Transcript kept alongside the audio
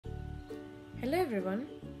Hello everyone,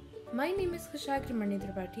 my name is Khushagra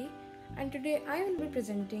Tripathi and today I will be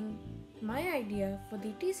presenting my idea for the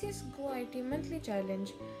TCS GoIT Monthly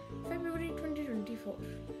Challenge February 2024.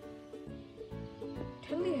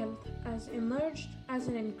 Telehealth has emerged as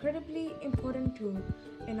an incredibly important tool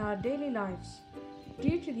in our daily lives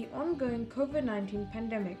due to the ongoing COVID-19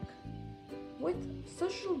 pandemic. With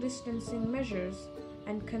social distancing measures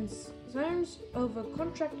and concerns over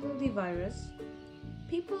contracting the virus,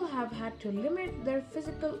 people have had to limit their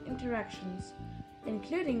physical interactions,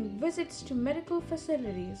 including visits to medical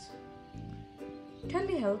facilities.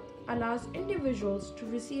 Telehealth allows individuals to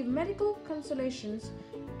receive medical consultations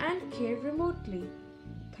and care remotely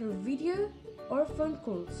through video or phone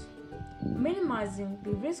calls, minimizing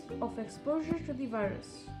the risk of exposure to the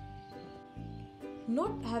virus.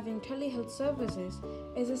 Not having telehealth services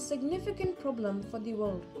is a significant problem for the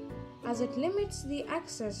world, as it limits the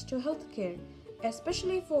access to healthcare,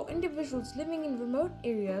 especially for individuals living in remote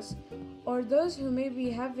areas or those who may be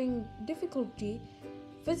having difficulty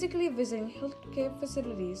physically visiting healthcare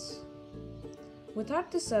facilities. Without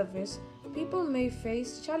the service, people may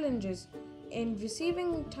face challenges in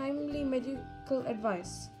receiving timely medical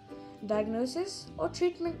advice, diagnosis, or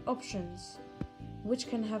treatment options, which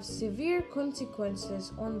can have severe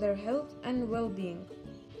consequences on their health and well-being.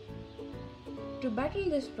 To battle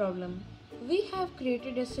this problem, we have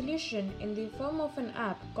created a solution in the form of an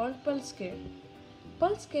app called PulseCare.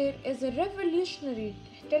 PulseCare is a revolutionary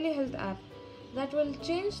telehealth app that will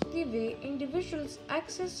change the way individuals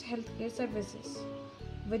access healthcare services.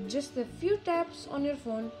 With just a few taps on your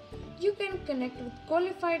phone, you can connect with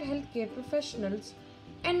qualified healthcare professionals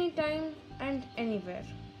anytime and anywhere.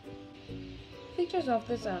 Features of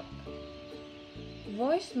this app: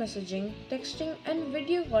 voice messaging, texting, and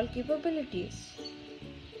video call capabilities.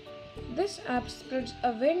 This app spreads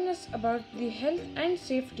awareness about the health and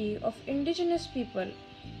safety of indigenous people.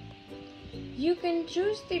 You can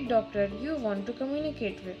choose the doctor you want to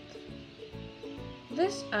communicate with.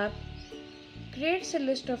 This app creates a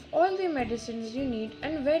list of all the medicines you need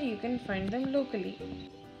and where you can find them locally.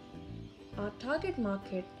 Our target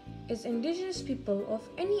market is indigenous people of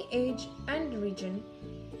any age and region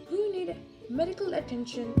who need medical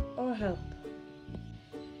attention or help.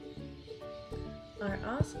 Our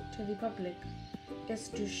ask to the public is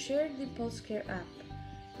to share the PulseCare app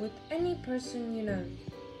with any person you know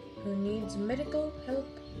who needs medical help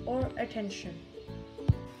or attention.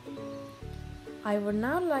 I would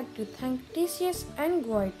now like to thank TCS and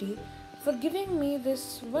GoIT for giving me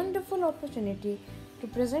this wonderful opportunity to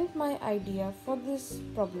present my idea for this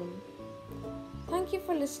problem. Thank you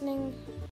for listening.